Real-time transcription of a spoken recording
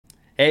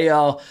Hey,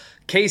 y'all.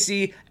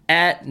 Casey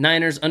at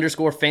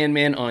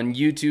Niners_fanman on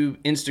YouTube,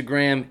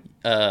 Instagram.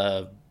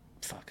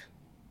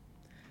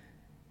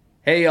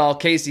 Hey, y'all.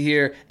 Casey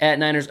here at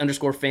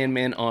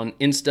Niners_fanman on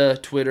Insta,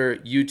 Twitter,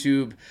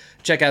 YouTube.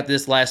 Check out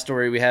this last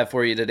story we have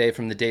for you today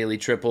from the Daily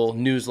Triple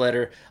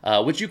newsletter,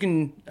 which you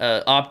can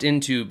opt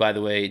into, by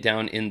the way,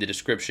 down in the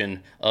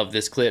description of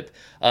this clip.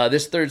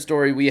 This third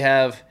story we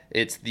have,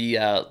 it's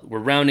we're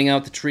rounding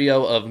out the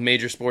trio of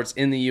major sports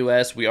in the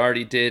U.S. We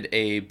already did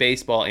a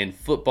baseball and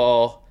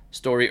football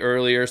story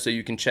earlier, so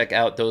you can check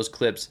out those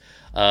clips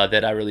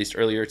that I released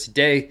earlier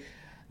today.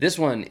 This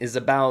one is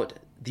about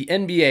the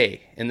NBA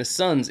and the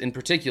Suns in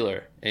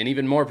particular, and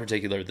even more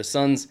particular, the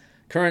Suns'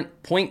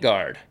 current point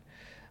guard.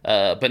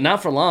 But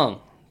not for long.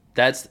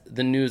 That's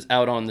the news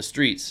out on the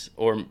streets.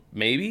 Or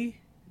maybe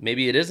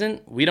it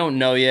isn't. We don't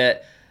know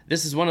yet.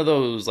 This is one of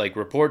those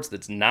reports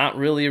that's not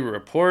really a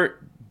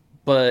report,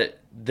 but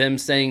them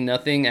saying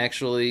nothing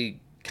actually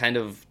kind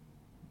of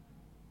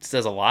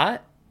says a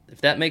lot,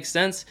 if that makes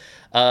sense.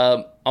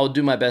 I'll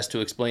do my best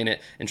to explain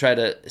it and try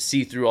to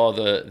see through all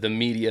the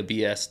media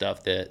BS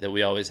stuff that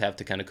we always have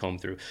to kind of comb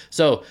through.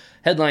 So,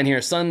 headline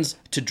here, Suns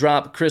to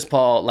drop Chris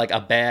Paul like a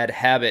bad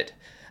habit.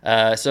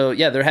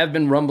 There have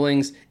been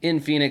rumblings in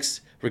Phoenix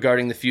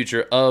regarding the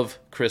future of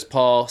Chris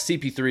Paul,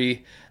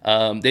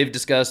 CP3. They've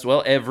discussed,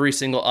 every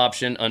single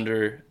option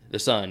under the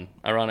sun.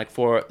 Ironic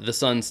for the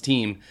Suns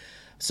team.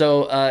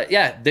 So,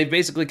 they've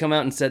basically come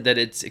out and said that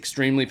it's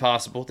extremely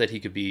possible that he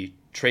could be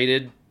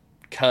traded,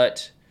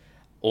 cut,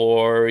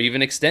 or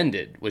even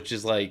extended, which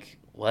is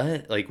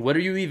what? What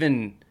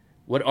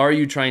are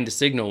you trying to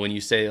signal when you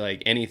say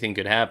anything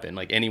could happen,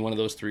 any one of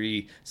those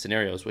three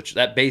scenarios, which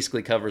that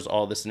basically covers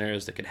all the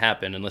scenarios that could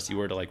happen unless you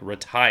were to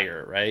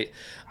retire, right?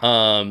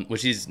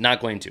 Which he's not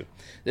going to.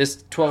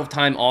 This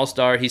 12-time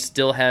All-Star, he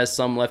still has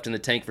some left in the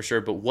tank for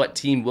sure, but what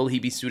team will he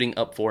be suiting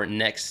up for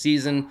next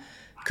season?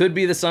 Could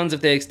be the Suns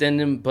if they extend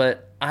him,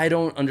 but I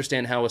don't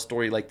understand how a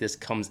story like this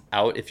comes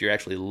out if you're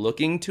actually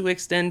looking to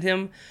extend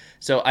him.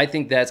 So I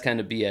think that's kind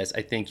of BS.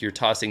 I think you're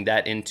tossing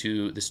that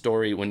into the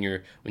story when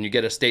you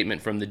get a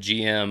statement from the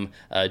GM,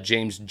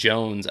 James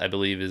Jones, I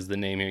believe is the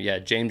name here. Yeah,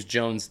 James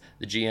Jones,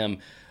 the GM,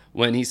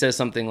 when he says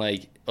something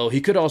like, "Oh,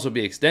 he could also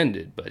be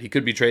extended, but he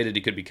could be traded,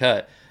 he could be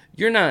cut."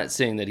 You're not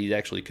saying that he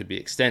actually could be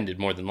extended,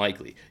 more than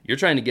likely. You're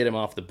trying to get him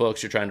off the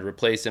books. You're trying to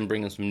replace him,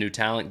 bring him some new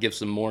talent, give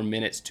some more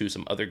minutes to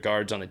some other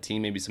guards on a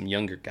team, maybe some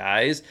younger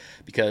guys,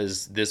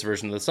 because this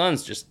version of the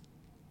Suns just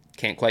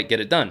can't quite get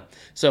it done.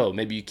 So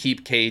maybe you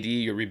keep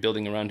KD, you're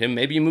rebuilding around him.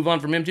 Maybe you move on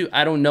from him too.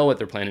 I don't know what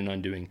they're planning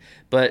on doing.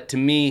 But to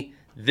me,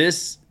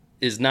 this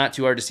is not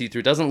too hard to see through.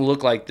 It doesn't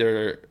look like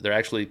they're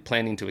actually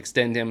planning to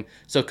extend him.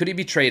 So could he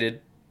be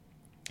traded?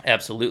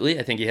 Absolutely.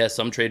 I think he has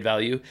some trade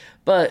value,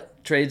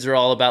 but trades are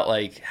all about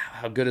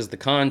how good is the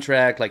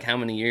contract, how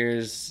many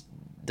years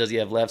does he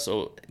have left?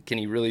 So can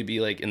he really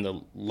be in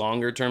the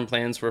longer term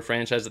plans for a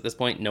franchise at this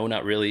point? No,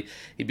 not really.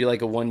 He'd be a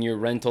 1-year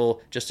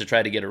rental just to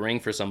try to get a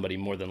ring for somebody,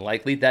 more than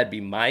likely. That'd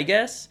be my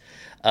guess.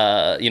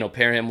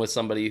 Pair him with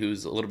somebody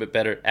who's a little bit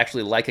better,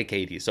 actually like a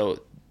KD. So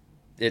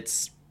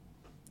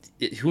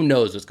who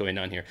knows what's going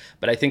on here.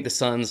 But I think the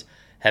Suns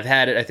have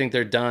had it. I think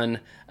they're done.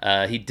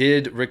 He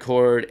did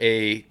record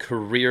a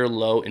career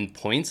low in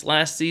points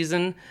last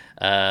season.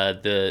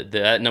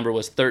 That number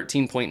was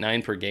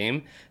 13.9 per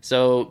game.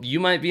 So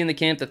you might be in the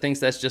camp that thinks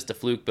that's just a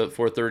fluke, but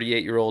for a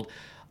 38-year-old,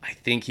 I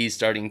think he's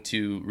starting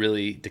to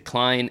really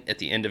decline at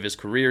the end of his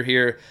career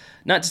here.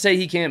 Not to say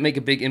he can't make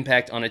a big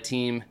impact on a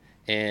team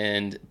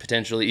and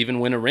potentially even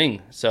win a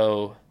ring.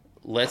 So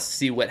let's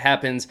see what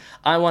happens.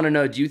 I want to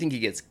know, do you think he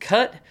gets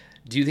cut?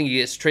 Do you think he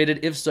gets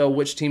traded? If so,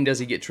 which team does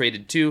he get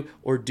traded to?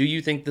 Or do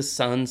you think the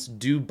Suns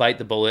do bite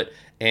the bullet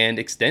and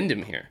extend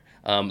him here?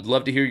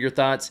 Love to hear your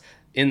thoughts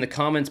in the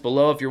comments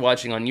below if you're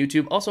watching on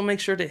YouTube. Also, make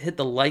sure to hit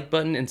the like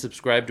button and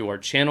subscribe to our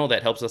channel.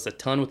 That helps us a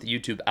ton with the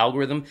YouTube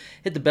algorithm.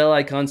 Hit the bell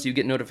icon so you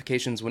get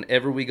notifications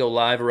whenever we go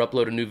live or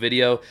upload a new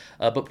video.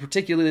 But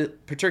particularly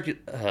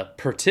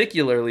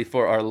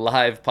for our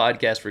live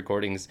podcast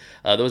recordings,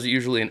 those are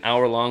usually an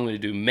hour long. We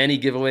do many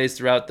giveaways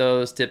throughout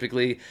those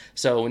typically.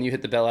 So when you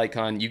hit the bell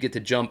icon, you get to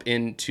jump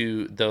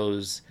into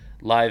those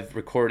live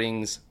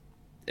recordings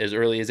as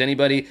early as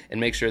anybody and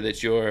make sure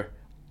that you're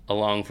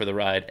along for the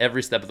ride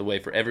every step of the way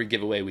for every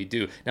giveaway we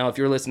do. Now, if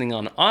you're listening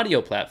on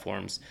audio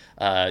platforms,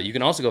 you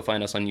can also go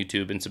find us on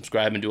YouTube and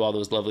subscribe and do all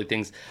those lovely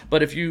things.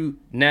 But if you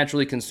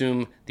naturally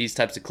consume these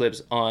types of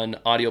clips on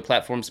audio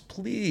platforms,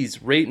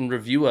 please rate and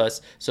review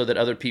us so that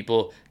other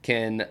people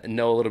can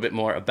know a little bit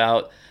more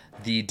about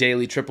the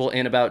Daily Triple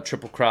and about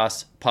Triple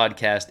Cross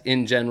podcast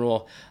in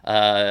general.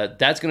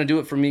 That's going to do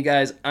it for me,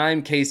 guys.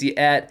 I'm Casey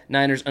at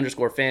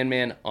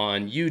Niners_fanman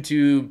on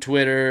YouTube,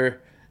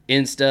 Twitter,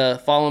 Insta.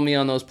 Follow me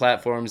on those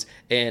platforms.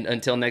 And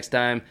until next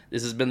time,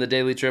 this has been the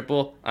Daily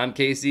Triple. I'm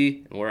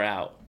Casey, and we're out.